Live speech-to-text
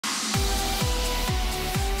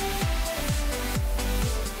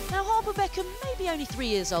Harper Beckham may be only 3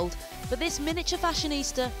 years old, but this miniature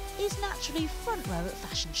fashionista is naturally front row at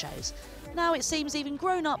fashion shows. Now it seems even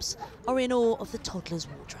grown-ups are in awe of the toddler's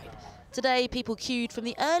wardrobe. Today, people queued from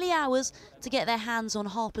the early hours to get their hands on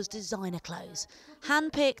Harper's designer clothes.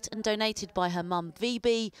 Hand-picked and donated by her mum,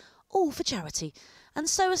 VB, all for charity. And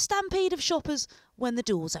so a stampede of shoppers when the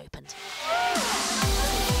doors opened.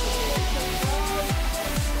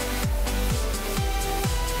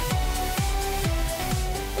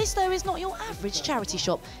 This, though, is not your average charity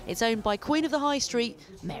shop. It's owned by Queen of the High Street,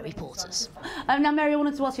 Mary Porters. Now, Mary, I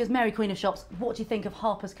wanted to ask you, as Mary, Queen of Shops, what do you think of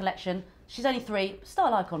Harper's collection? She's only 3,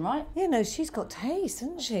 style icon, right? Yeah, no, she's got taste,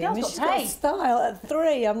 hasn't she? She's got style at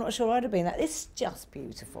 3. I'm not sure I'd have been that. It's just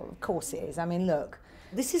beautiful. Of course it is. I mean, look,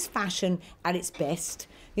 this is fashion at its best.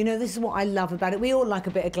 You know, this is what I love about it. We all like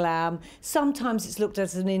a bit of glam. Sometimes it's looked at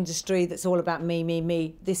as an industry that's all about me, me,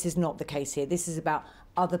 me. This is not the case here. This is about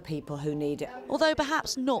other people who need it. Although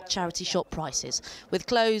perhaps not charity shop prices, with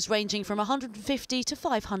clothes ranging from £150 to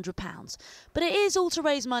 £500. But it is all to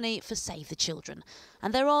raise money for Save the Children.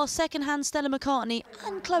 And there are second-hand Stella McCartney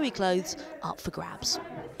and Chloe clothes up for grabs.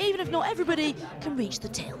 Even if not everybody can reach the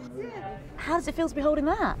till. How does it feel to be holding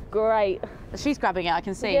that? Great. She's grabbing it, I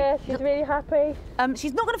can see. Yeah, she's really happy.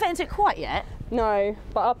 She's not going to fit into it quite yet. No,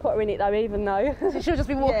 but I'll put her in it though, even though. So she'll just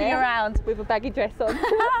be walking around. With a baggy dress on.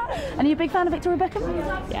 And are you a big fan of Victoria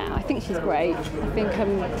Beckham? Yeah, I think she's great. I think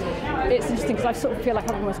it's interesting because I sort of feel like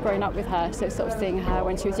I've almost grown up with her, so sort of seeing her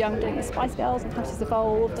when she was young doing the Spice Girls and how she's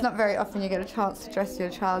evolved. It's not very often you get a chance to dress your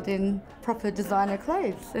child in proper designer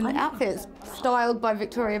clothes and outfits styled by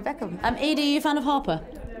Victoria Beckham. Edie, are you a fan of Harper?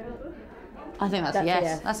 I think that's a yes.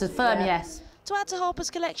 yes. That's a firm yes. To add to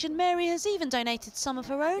Harper's collection, Mary has even donated some of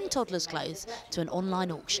her own toddler's clothes to an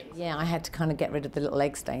online auction. Yeah, I had to kind of get rid of the little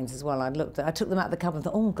egg stains as well. I took them out of the cupboard and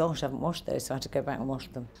thought, oh gosh, I haven't washed those, so I had to go back and wash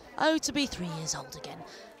them. Oh, to be 3 years old again.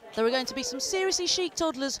 There are going to be some seriously chic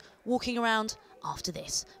toddlers walking around after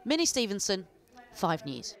this. Minnie Stevenson, 5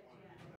 News.